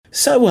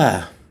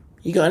So,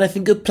 you got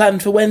anything good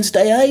planned for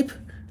Wednesday, Abe?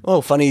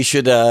 Well, funny you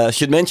should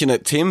mention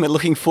it, Tim.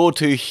 Looking forward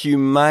to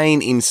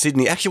Humane in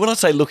Sydney. Actually, when I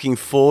say looking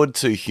forward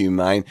to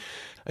Humane,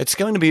 it's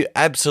going to be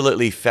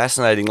absolutely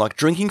fascinating, like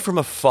drinking from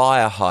a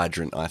fire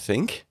hydrant, I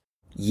think.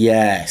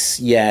 Yes.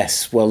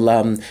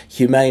 Well,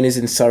 Humane is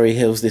in Surrey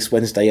Hills this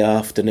Wednesday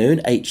afternoon,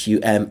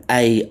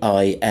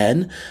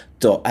 humain.au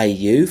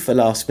for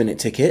last minute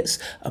tickets.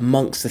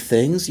 Amongst the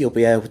things you'll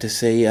be able to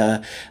see,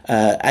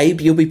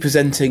 Abe, you'll be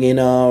presenting in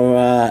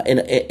our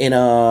in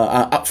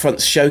our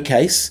upfront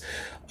showcase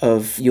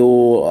of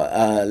your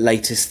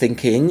latest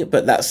thinking,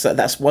 but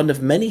that's one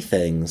of many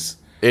things.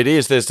 It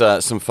is. There's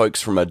some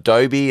folks from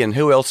Adobe, and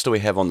who else do we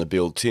have on the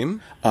bill,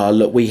 Tim?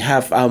 Look, we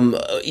have one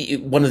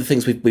of the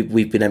things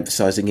we've been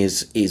emphasising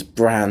is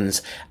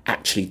brands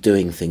actually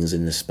doing things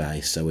in the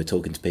space. So we're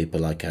talking to people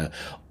like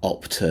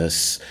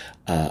Optus,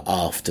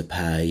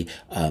 Afterpay,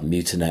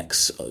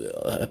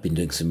 Mutinex have been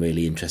doing some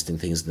really interesting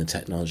things in the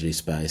technology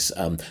space,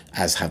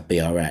 as have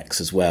BRX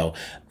as well.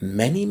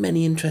 Many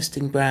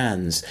interesting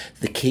brands.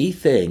 The key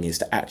thing is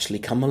to actually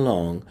come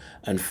along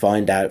and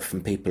find out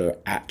from people who are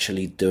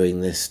actually doing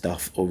this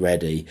stuff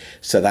already.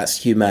 So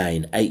that's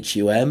Humane,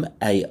 humain.au.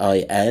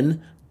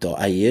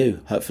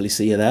 Hopefully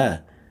see you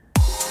there.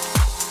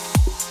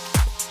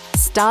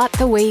 Start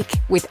the week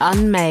with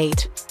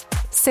Unmade,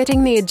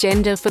 setting the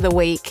agenda for the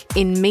week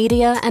in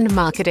media and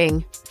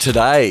marketing.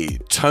 Today,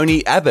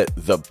 Tony Abbott,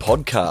 the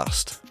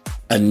podcast.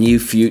 A new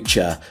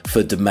future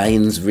for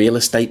Domains real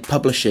estate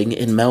publishing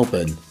in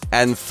Melbourne.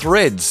 And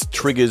Threads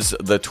triggers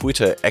the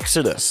Twitter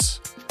exodus.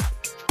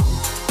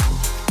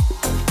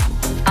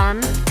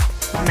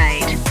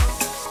 Unmade.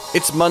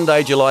 It's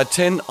Monday, July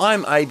 10.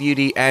 I'm Abe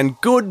Beauty, and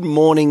good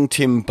morning,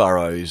 Tim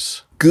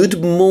Burrows.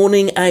 Good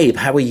morning, Abe.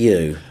 How are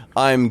you?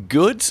 I'm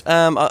good.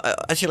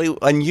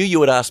 I knew you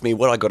would ask me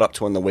what I got up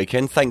to on the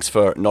weekend. Thanks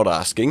for not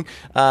asking.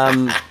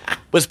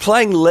 Was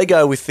playing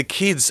Lego with the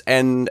kids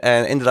and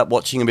ended up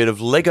watching a bit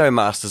of Lego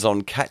Masters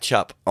on catch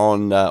up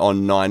on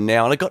 9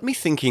 Now, and it got me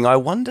thinking. I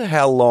wonder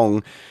how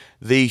long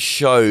these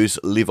shows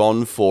live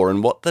on for,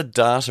 and what the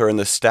data and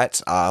the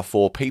stats are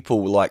for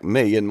people like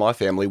me and my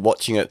family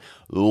watching it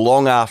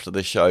long after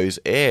the show's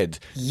aired.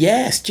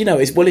 Yes, do you know,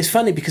 it's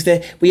funny because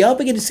we are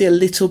beginning to see a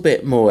little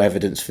bit more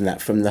evidence from that,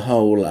 from the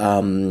whole,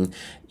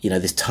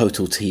 this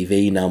total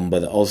TV number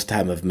that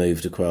Oztam have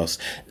moved across.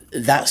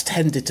 That's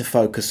tended to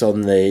focus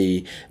on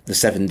the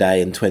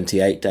 7-day and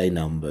 28-day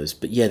numbers.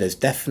 But yeah, there's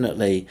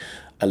definitely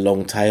a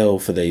long tail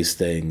for these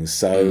things.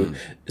 So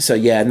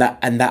yeah,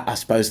 and that I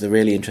suppose the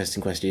really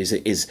interesting question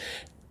is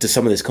does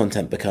some of this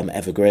content become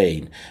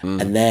evergreen?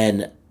 And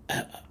then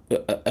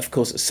of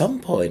course, at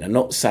some point, I'm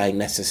not saying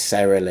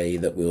necessarily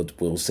that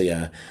we'll see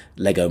a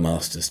Lego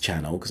Masters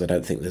channel, because I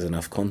don't think there's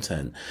enough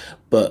content.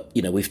 But,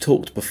 we've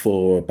talked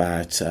before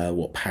about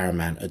what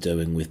Paramount are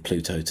doing with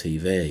Pluto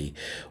TV,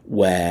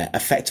 where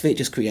effectively it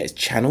just creates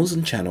channels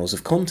and channels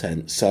of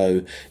content.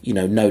 So,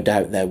 no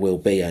doubt there will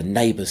be a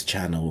Neighbours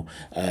channel.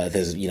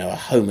 There's, a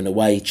Home and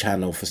Away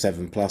channel for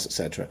 7+,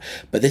 etc.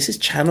 But this is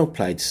channel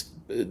play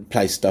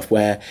stuff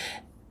where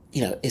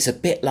it's a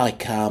bit like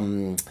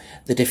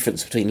the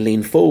difference between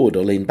lean forward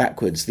or lean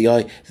backwards. The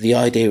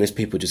idea is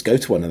people just go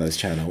to one of those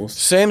channels.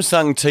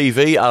 Samsung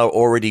TV are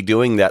already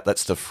doing that.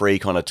 That's the free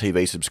kind of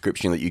TV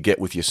subscription that you get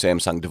with your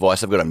Samsung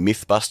device. They've got a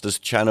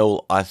Mythbusters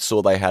channel. I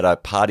saw they had a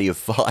Party of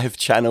 5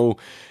 channel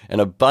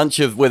and a bunch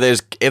of where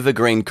there's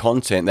evergreen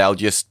content. They'll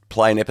just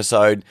play an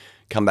episode,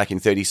 come back in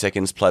 30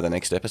 seconds, play the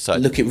next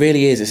episode. Look, it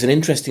really is. It's an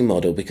interesting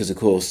model because, of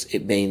course,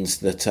 it means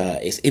that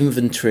it's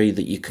inventory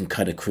that you can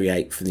kind of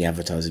create from the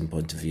advertising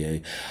point of view.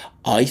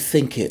 I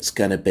think it's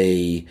going to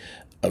be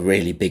a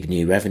really big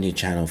new revenue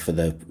channel for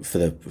the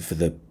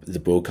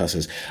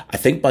broadcasters. I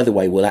think, by the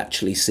way, we'll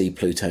actually see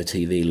Pluto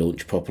TV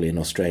launch properly in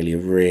Australia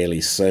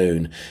really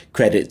soon.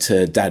 Credit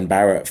to Dan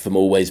Barrett from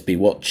Always Be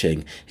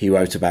Watching. He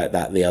wrote about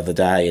that the other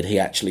day, and he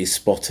actually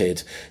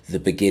spotted the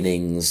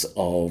beginnings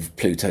of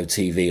Pluto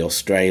TV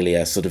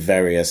Australia, sort of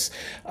various...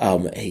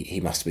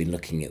 he must have been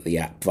looking at the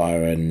app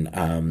via an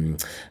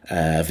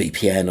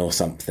VPN or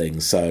something,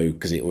 so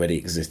because it already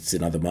exists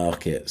in other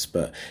markets,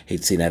 but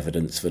he'd seen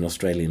evidence of an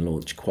Australian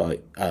launch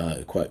quite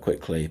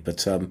quickly.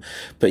 But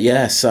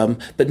yes,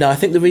 but no, I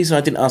think the reason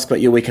I didn't ask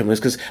about your weekend was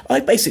because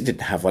I basically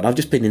didn't have one. I've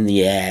just been in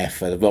the air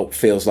for what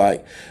feels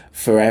like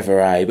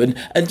forever, Abe.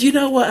 And you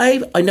know what,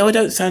 Abe? I know I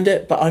don't sound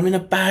it, but I'm in a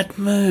bad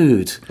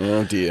mood.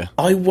 Oh dear.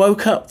 I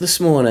woke up this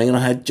morning and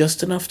I had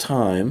just enough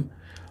time.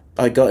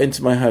 I got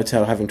into my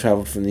hotel having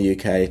travelled from the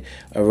UK,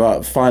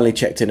 finally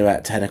checked in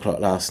about 10 o'clock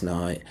last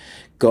night,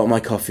 got my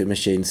coffee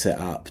machine set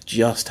up,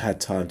 just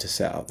had time to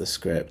set up the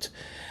script.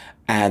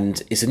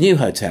 And it's a new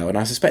hotel, and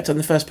I suspect I'm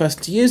the first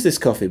person to use this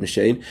coffee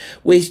machine,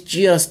 which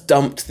just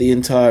dumped the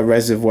entire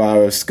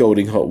reservoir of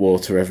scalding hot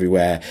water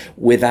everywhere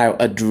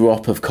without a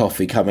drop of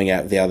coffee coming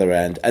out the other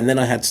end. And then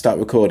I had to start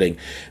recording.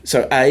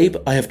 So, Abe,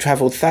 I have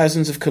travelled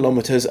thousands of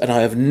kilometres, and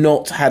I have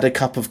not had a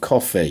cup of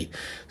coffee.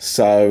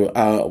 So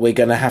we're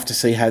going to have to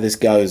see how this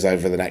goes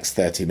over the next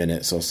 30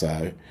 minutes or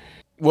so.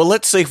 Well,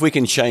 let's see if we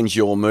can change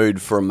your mood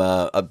from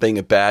being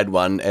a bad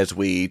one as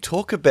we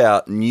talk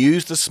about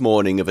news this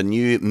morning of a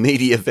new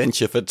media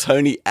venture for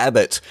Tony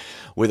Abbott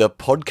with a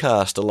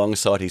podcast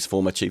alongside his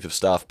former Chief of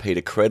Staff,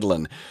 Peter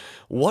Credlin.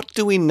 What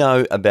do we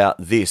know about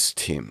this,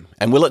 Tim?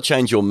 And will it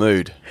change your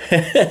mood?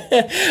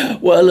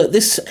 Well, look,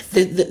 this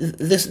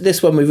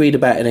one we read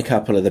about in a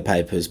couple of the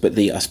papers, but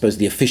I suppose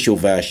the official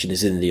version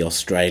is in the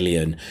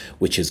Australian,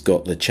 which has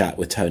got the chat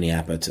with Tony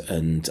Abbott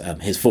and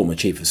his former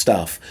Chief of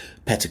Staff,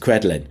 Peter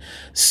Credlin.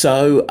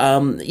 So,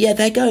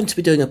 they're going to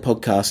be doing a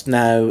podcast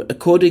now.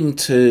 According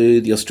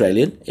to the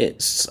Australian,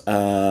 it's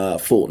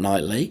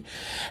fortnightly.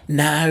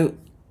 Now,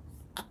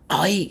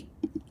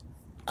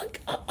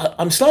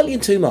 I'm slightly in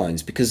two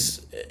minds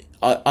because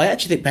I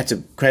actually think Peter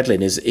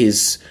Credlin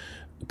is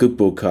a good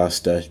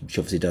broadcaster.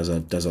 She obviously does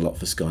a lot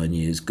for Sky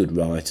News. Good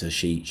writer.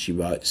 She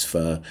writes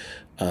for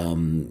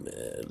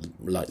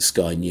like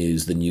Sky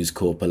News, the News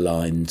Corp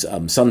aligned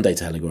Sunday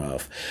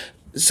Telegraph.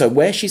 So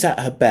where she's at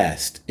her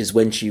best is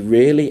when she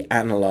really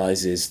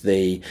analyses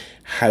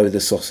how the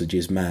sausage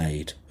is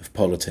made of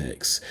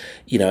politics.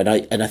 You know,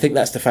 and I think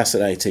that's the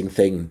fascinating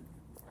thing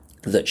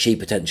that she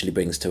potentially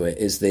brings to it,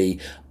 is the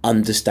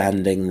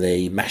understanding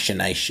the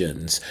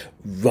machinations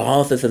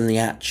rather than the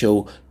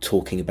actual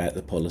talking about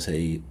the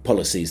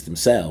policies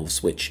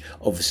themselves, which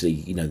obviously,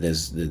 you know,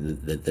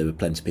 there are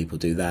plenty of people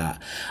do that.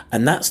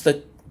 And that's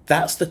the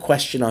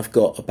question I've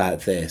got about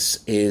this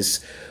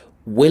is,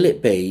 will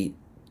it be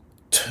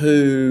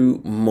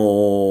two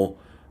more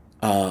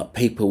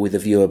people with a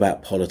view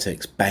about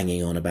politics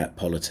banging on about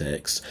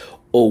politics,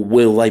 or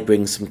will they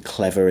bring some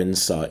clever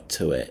insight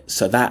to it?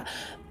 So that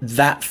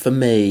for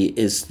me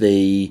is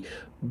the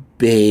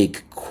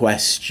big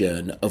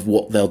question of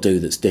what they'll do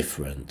that's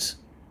different.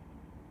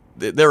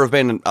 There have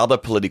been other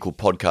political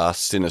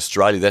podcasts in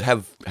Australia that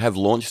have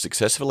launched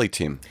successfully,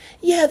 Tim.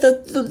 Yeah,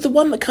 the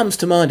one that comes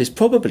to mind is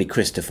probably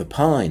Christopher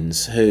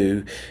Pines,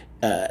 who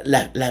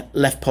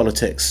left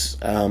politics,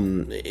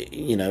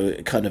 you know,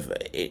 kind of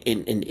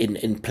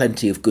in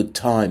plenty of good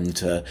time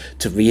to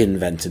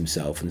reinvent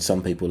himself, and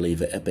some people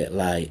leave it a bit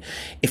late.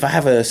 If I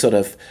have a sort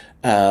of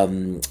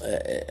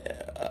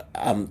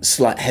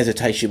slight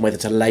hesitation whether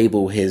to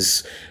label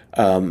his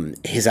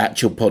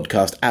actual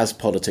podcast as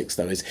politics,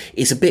 though,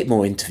 it's a bit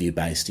more interview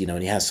based, you know,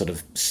 and he has sort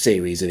of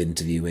series of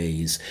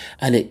interviewees,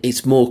 and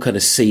it's more kind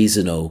of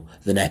seasonal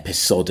than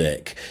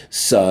episodic.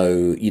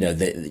 So, you know,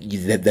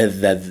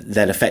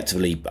 they'll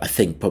effectively, I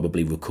think,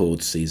 probably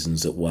record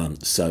seasons at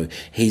once. So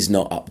he's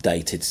not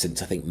updated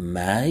since, I think,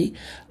 May.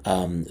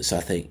 So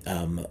I think,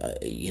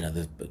 you know,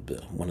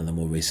 one of the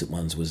more recent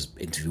ones was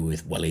interview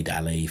with Waleed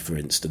Ali, for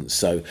instance.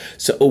 So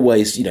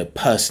always, you know,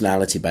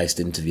 personality-based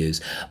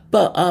interviews.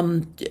 But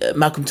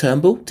Malcolm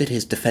Turnbull did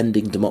his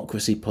Defending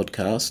Democracy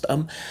podcast.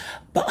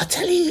 But I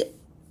tell you,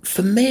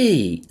 for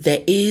me,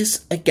 there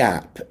is a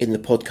gap in the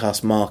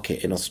podcast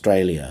market in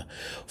Australia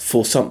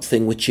for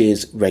something which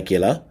is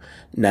regular.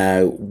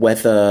 Now,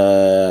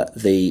 whether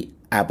the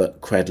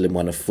Abbott Credlin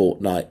one of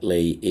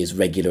fortnightly is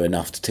regular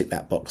enough to tick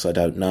that box, I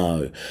don't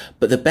know.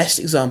 But the best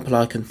example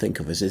I can think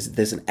of is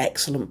there's an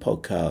excellent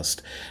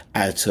podcast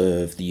out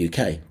of the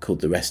UK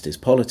called The Rest is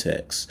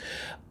Politics.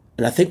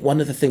 And I think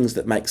one of the things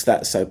that makes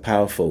that so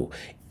powerful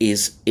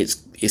is its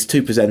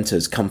two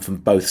presenters come from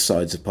both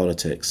sides of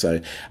politics. So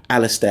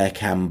Alastair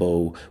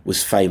Campbell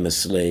was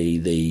famously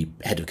the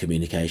head of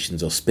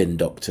communications or spin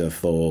doctor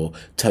for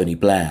Tony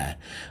Blair.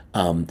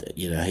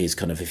 You know, he's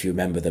kind of, if you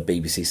remember the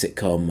BBC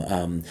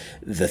sitcom,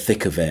 The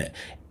Thick of It,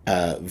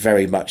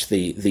 very much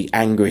the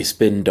angry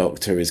spin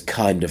doctor is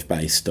kind of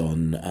based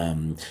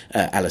on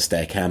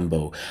Alastair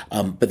Campbell.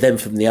 But then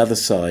from the other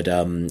side,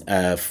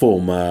 a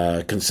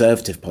former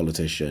Conservative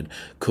politician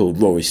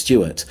called Rory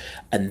Stewart,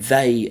 and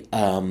they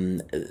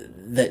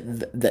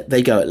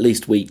go at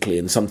least weekly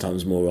and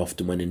sometimes more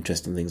often when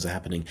interesting things are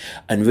happening,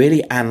 and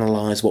really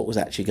analyse what was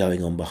actually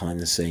going on behind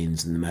the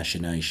scenes and the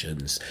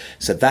machinations.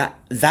 So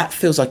that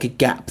feels like a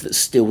gap that's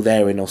still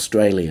there in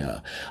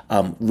Australia,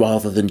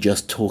 rather than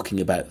just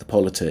talking about the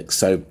politics.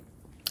 So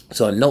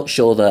I'm not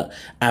sure that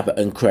Abbott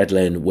and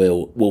Credlin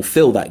will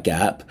fill that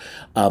gap,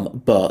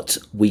 but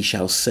we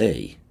shall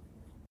see.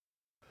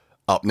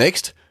 Up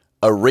next,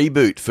 a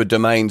reboot for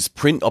Domain's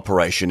print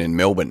operation in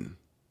Melbourne.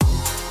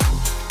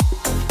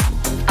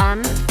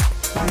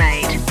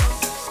 Unmade.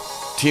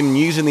 Tim,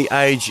 news in the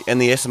Age and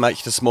the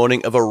SMH this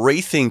morning of a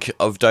rethink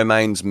of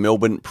Domain's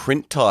Melbourne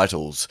print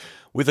titles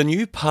with a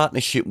new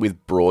partnership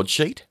with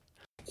Broadsheet.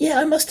 Yeah,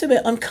 I must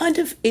admit, I'm kind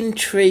of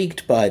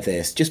intrigued by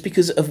this just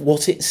because of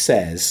what it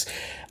says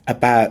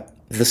about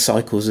the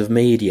cycles of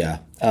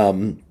media.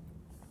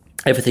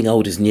 Everything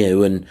old is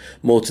new, and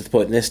more to the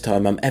point this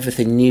time,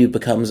 everything new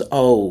becomes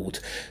old.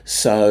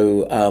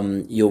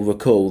 So you'll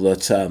recall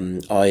that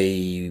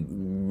I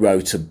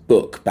wrote a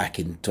book back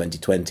in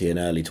 2020 and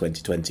early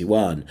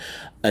 2021,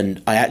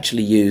 and I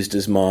actually used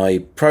as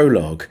my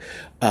prologue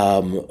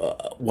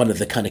one of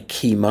the kind of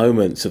key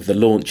moments of the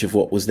launch of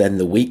what was then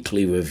the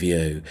Weekly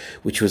Review,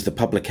 which was the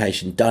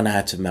publication done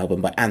out of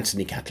Melbourne by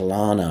Anthony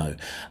Catalano.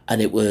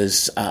 And it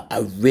was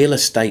a real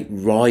estate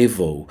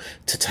rival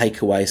to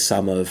take away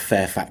some of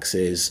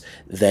Fairfax's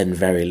then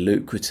very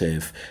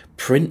lucrative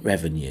print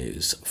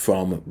revenues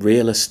from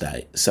real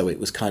estate. So it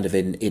was kind of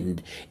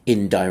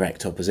in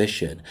direct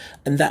opposition.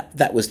 And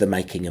that was the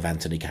making of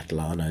Anthony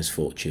Catalano's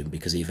fortune,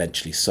 because he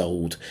eventually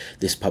sold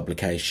this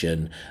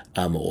publication,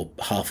 or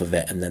half of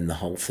it, and then the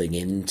whole thing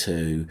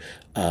into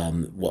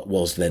what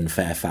was then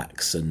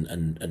Fairfax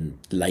and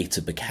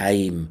later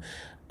became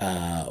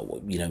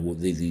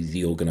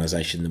the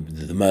organisation,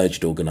 the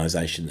merged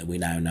organisation that we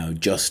now know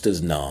just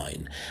as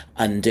Nine.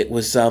 And it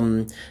was,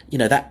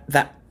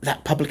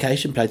 that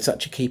publication played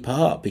such a key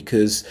part,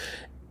 because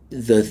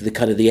the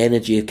kind of the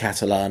energy of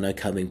Catalano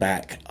coming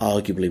back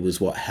arguably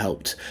was what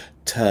helped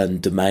turn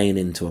Domain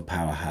into a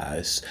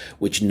powerhouse,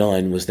 which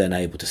Nine was then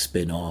able to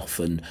spin off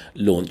and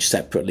launch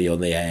separately on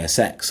the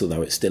ASX,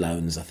 although it still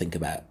owns, I think,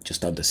 about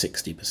just under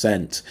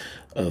 60%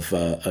 of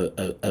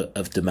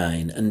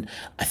Domain. And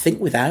I think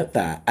without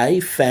that,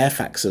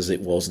 Fairfax as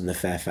it was, and the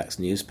Fairfax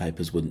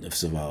newspapers wouldn't have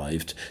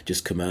survived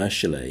just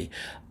commercially,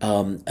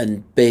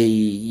 and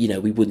B,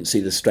 we wouldn't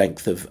see the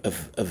strength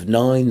of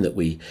Nine that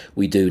we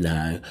do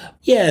now.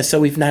 Yeah,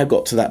 so we've now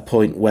got to that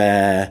point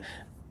where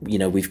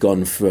we've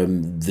gone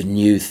from the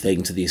new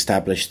thing to the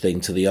established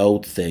thing to the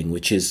old thing,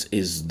 which is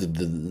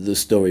the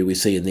story we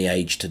see in The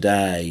Age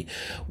today,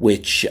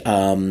 which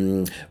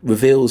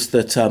reveals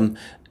that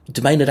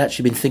Domain had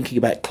actually been thinking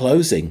about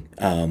closing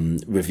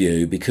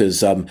Review,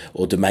 because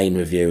or Domain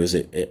Review as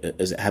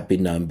it had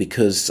been known,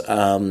 because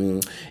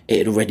it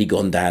had already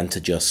gone down to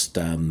just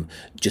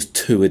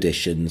 2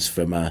 editions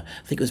from I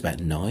think it was about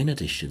 9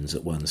 editions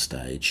at one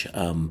stage,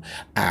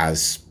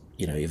 as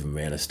even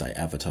real estate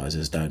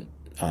advertisers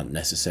aren't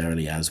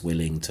necessarily as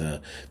willing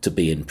to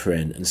be in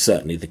print, and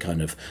certainly the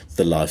kind of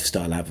the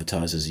lifestyle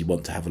advertisers you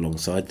want to have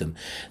alongside them.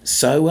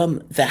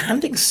 So they're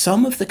handing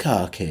some of the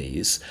car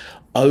keys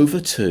over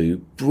to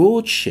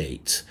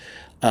Broadsheet,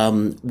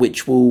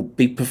 which will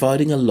be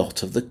providing a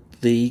lot of the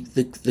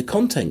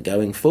content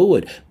going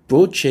forward.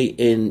 Broadsheet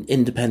in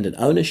independent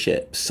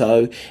ownership,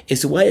 so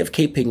it's a way of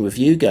keeping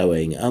Review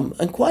going,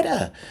 and quite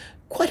an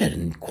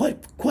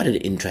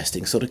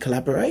interesting sort of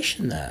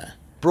collaboration there.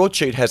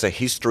 Broadsheet has a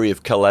history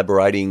of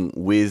collaborating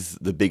with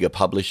the bigger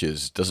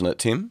publishers, doesn't it,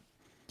 Tim?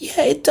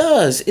 Yeah, it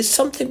does. It's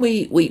something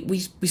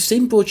we've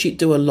seen Broadsheet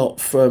do a lot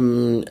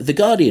from The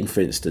Guardian,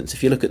 for instance.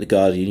 If you look at The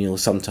Guardian, you'll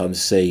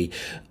sometimes see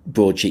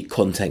Broadsheet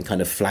content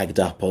kind of flagged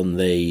up on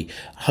the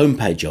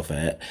homepage of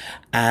it.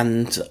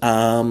 And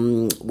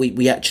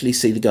we actually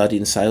see The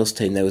Guardian sales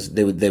team. There was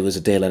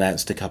a deal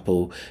announced a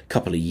couple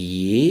of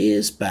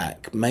years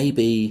back,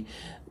 maybe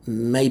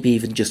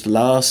even just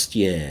last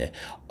year,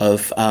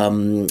 of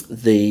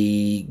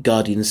the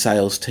Guardian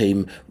sales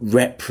team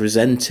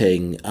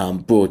representing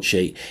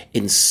Broadsheet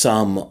in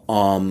some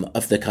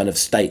of the kind of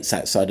states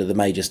outside of the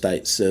major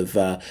states of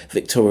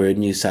Victoria and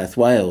New South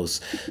Wales.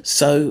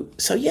 So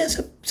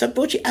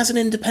Broadsheet as an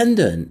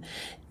independent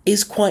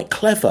is quite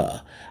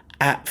clever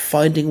at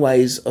finding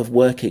ways of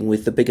working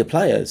with the bigger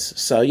players.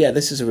 So yeah,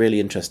 this is a really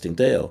interesting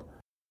deal.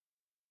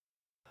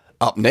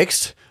 Up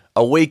next,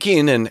 a week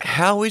in, and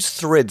how is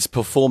Threads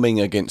performing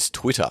against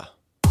Twitter?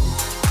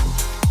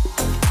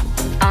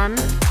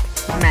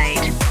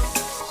 Unmade.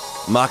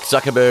 Mark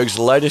Zuckerberg's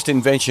latest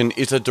invention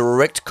is a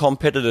direct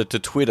competitor to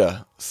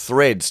Twitter,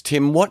 Threads.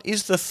 Tim, what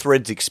is the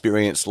Threads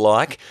experience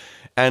like,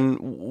 and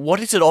what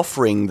is it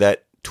offering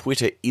that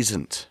Twitter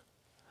isn't?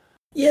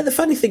 Yeah, the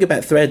funny thing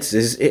about Threads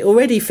is it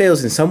already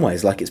feels in some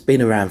ways like it's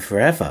been around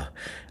forever.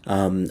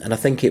 And I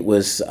think it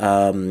was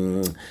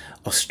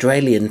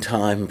Australian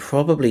time,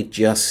 probably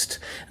just,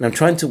 and I'm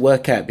trying to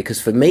work out,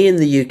 because for me in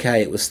the UK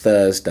it was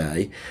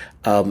Thursday,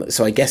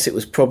 so I guess it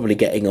was probably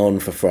getting on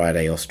for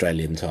Friday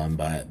Australian time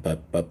by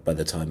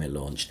the time it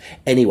launched.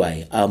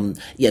 Anyway,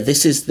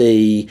 this is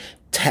the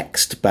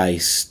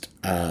text-based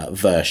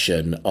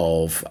version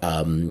of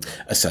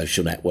a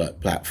social network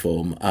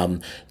platform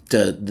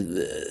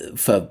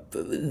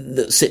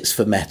that sits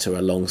for Meta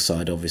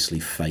alongside obviously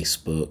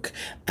Facebook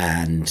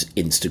and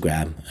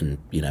Instagram, and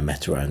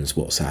Meta owns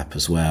WhatsApp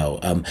as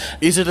well.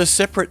 Is it a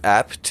separate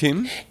app,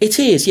 Tim? It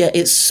is, yeah.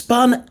 It's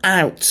spun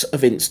out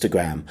of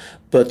Instagram,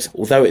 but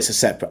although it's a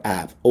separate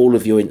app, all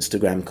of your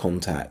Instagram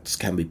contacts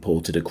can be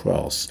ported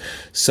across.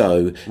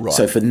 So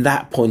from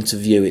that point of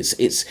view,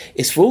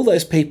 it's for all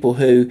those people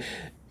who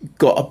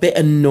got a bit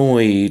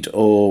annoyed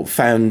or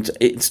found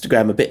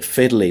Instagram a bit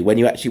fiddly when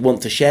you actually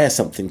want to share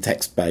something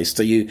text-based.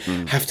 So you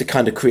have to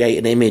kind of create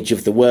an image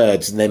of the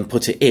words and then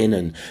put it in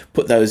and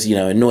put those,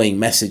 annoying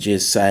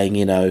messages saying,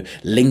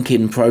 link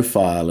in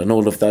profile and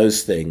all of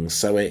those things.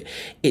 So it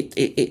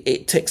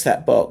ticks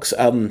that box.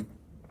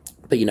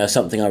 But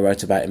something I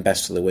wrote about in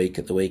Best of the Week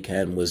at the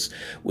weekend was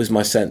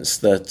my sense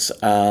that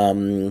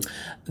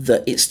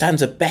that it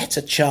stands a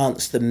better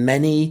chance than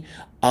many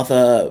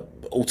other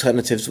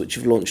alternatives which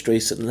have launched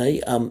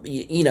recently,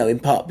 in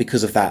part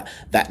because of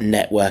that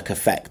network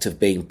effect of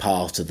being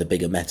part of the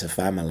bigger Meta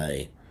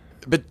family.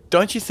 But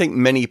don't you think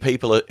many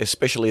people,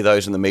 especially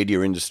those in the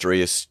media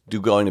industry, are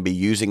still going to be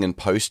using and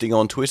posting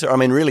on Twitter? I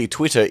mean, really,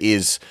 Twitter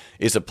is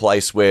a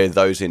place where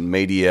those in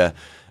media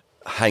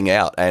hang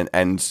out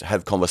and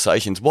have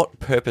conversations. What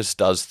purpose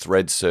does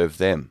Threads serve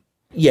them?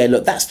 Yeah,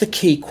 look, that's the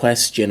key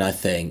question, I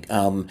think.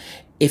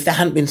 If there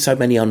hadn't been so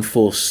many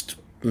unforced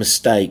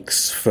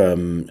mistakes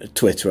from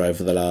Twitter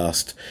over the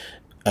last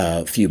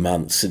few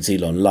months since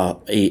Elon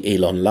Musk,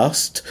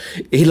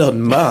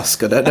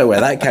 I don't know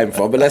where that came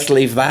from, but let's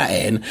leave that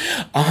in.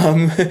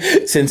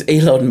 Since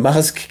Elon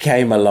Musk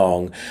came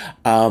along,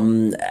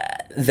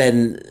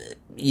 then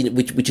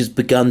which has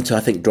begun to, I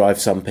think, drive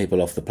some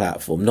people off the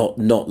platform,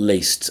 not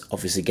least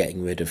obviously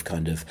getting rid of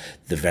kind of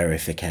the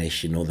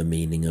verification or the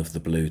meaning of the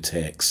blue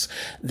ticks,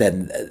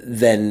 then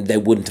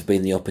there wouldn't have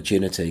been the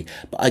opportunity.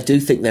 But I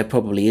do think there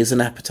probably is an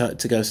appetite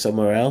to go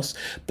somewhere else.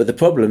 But the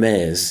problem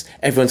is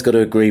everyone's got to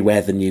agree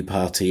where the new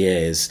party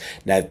is.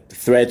 Now,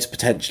 Threads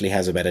potentially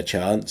has a better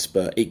chance,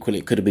 but equally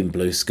it could have been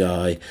Blue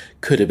Sky,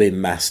 could have been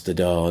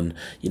Mastodon.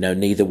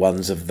 Neither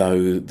ones of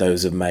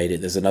those have made it.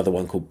 There's another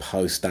one called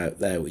Post out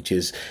there, which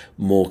is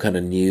more kind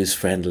of news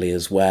friendly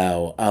as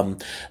well.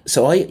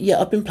 So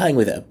I've been playing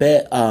with it a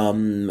bit,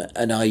 and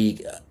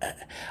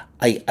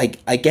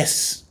I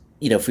guess,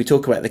 if we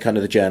talk about the kind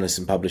of the journalists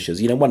and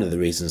publishers, one of the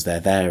reasons they're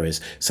there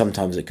is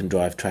sometimes it can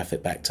drive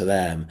traffic back to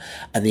them,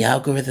 and the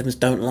algorithms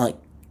don't like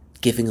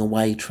giving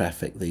away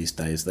traffic these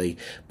days. They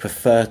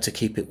prefer to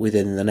keep it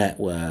within the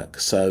network.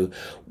 So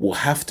we'll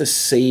have to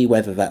see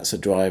whether that's a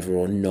driver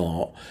or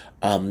not.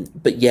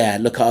 But yeah,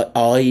 look,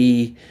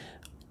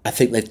 I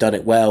think they've done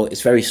it well.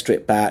 It's very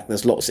stripped back.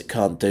 There's lots it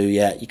can't do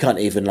yet. You can't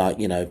even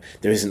there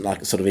isn't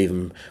like sort of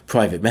even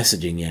private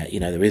messaging yet.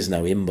 There is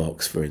no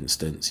inbox, for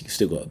instance. You've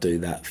still got to do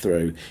that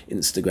through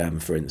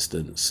Instagram, for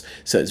instance.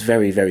 So it's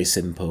very, very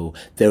simple.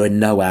 There are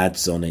no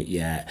ads on it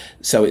yet.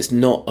 So it's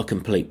not a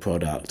complete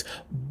product,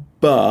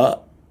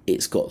 but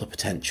it's got the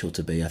potential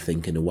to be, I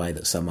think, in a way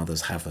that some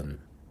others haven't.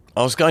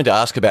 I was going to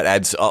ask about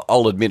ads.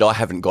 I'll admit I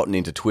haven't gotten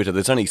into Twitter.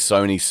 There's only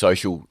so many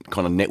social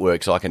kind of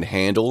networks I can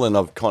handle, and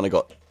I've kind of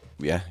got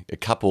a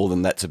couple,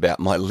 and that's about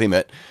my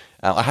limit.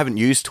 I haven't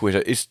used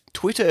Twitter.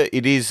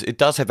 It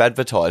does have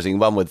advertising.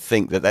 One would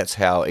think that that's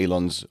how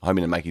Elon's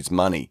hoping to make his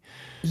money.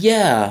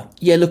 Yeah,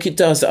 look, it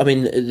does. I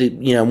mean,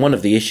 one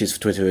of the issues for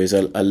Twitter is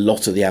a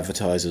lot of the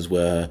advertisers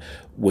were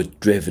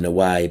driven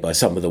away by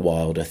some of the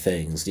wilder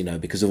things,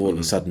 because all of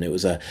a sudden it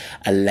was a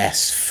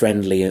less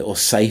friendly or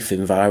safe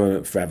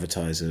environment for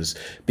advertisers,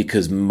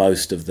 because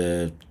most of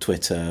the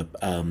Twitter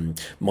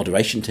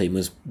moderation team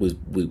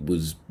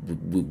was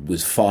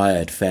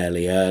fired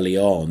fairly early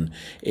on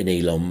in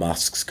Elon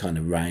Musk's kind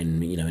of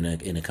reign,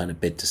 in a kind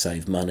of bid to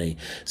save money.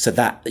 So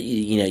that,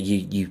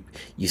 you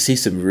see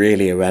some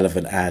really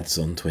irrelevant ads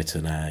on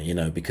Twitter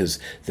now, because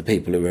the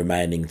people who are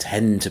remaining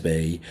tend to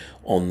be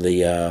on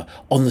the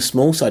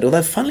small side.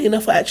 Although, funnily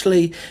enough,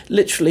 actually,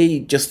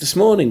 literally just this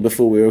morning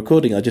before we were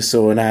recording, I just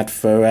saw an ad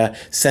for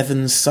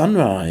Seven's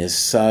Sunrise.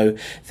 So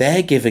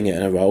they're giving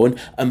it a roll,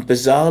 and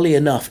bizarrely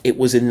enough, it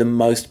was in the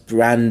most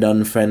brand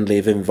unfriendly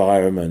of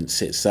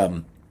environments. It's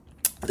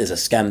there's a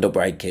scandal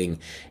breaking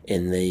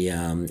in the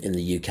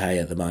UK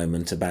at the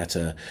moment about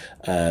a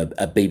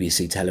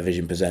BBC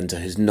television presenter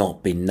who's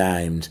not been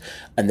named,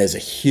 and there's a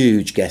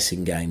huge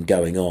guessing game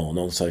going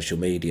on social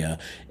media,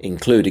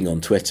 including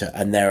on Twitter,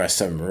 and there are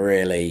some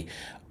really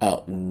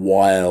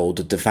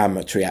wild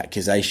defamatory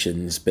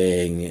accusations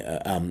being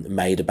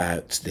made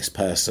about this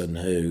person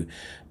who,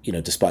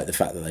 despite the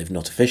fact that they've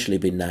not officially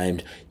been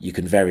named, you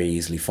can very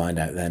easily find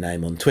out their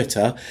name on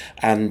Twitter.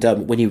 And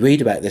when you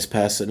read about this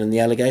person and the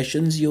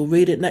allegations, you'll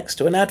read it next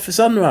to an ad for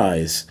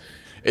Sunrise.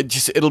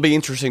 It'll be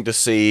interesting to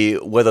see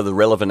whether the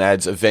relevant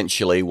ads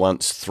eventually,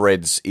 once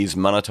Threads is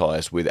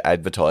monetized with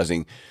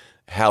advertising,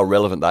 how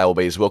relevant they will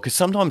be as well. Because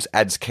sometimes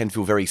ads can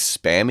feel very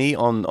spammy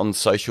on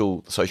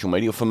social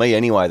media. For me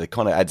anyway, the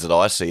kind of ads that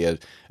I see are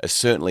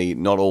certainly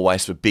not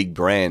always for big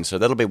brands. So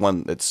that'll be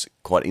one that's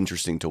quite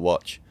interesting to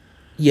watch.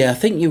 Yeah, I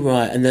think you're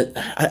right, and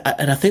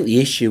I think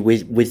the issue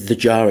with the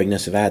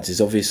jarringness of ads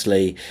is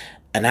obviously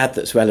an ad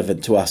that's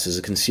relevant to us as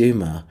a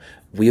consumer.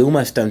 We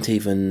almost don't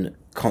even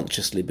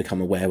consciously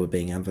become aware we're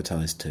being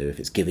advertised to if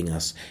it's giving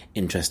us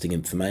interesting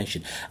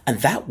information,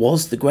 and that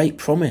was the great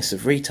promise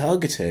of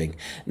retargeting.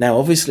 Now,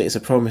 obviously, it's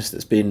a promise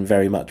that's been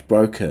very much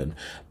broken,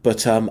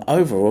 but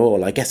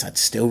overall, I guess I'd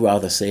still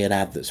rather see an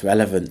ad that's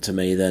relevant to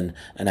me than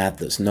an ad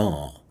that's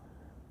not.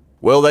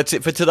 Well, that's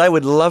it for today.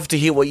 We'd love to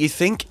hear what you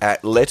think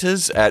at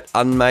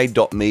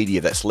letters@unmade.media.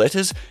 That's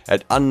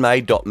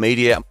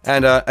letters@unmade.media.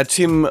 And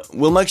Tim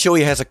will make sure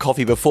he has a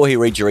coffee before he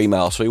reads your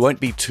email, so he won't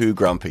be too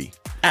grumpy.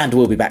 And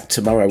we'll be back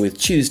tomorrow with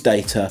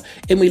Tuesdata,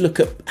 and we look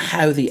at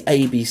how the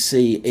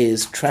ABC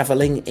is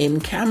travelling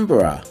in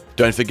Canberra.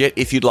 Don't forget,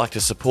 if you'd like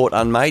to support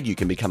Unmade, you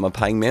can become a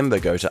paying member.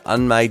 Go to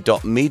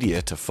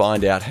unmade.media to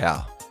find out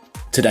how.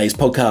 Today's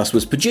podcast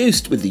was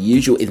produced with the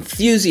usual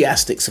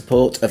enthusiastic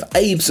support of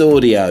Abe's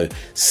Audio.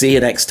 See you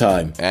next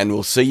time. And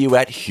we'll see you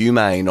at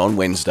Humane on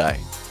Wednesday.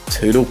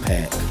 Toodle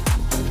pep.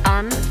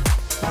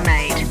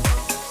 Unmade.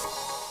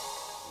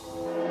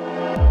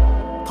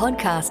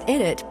 Podcast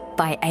edit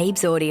by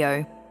Abe's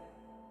Audio.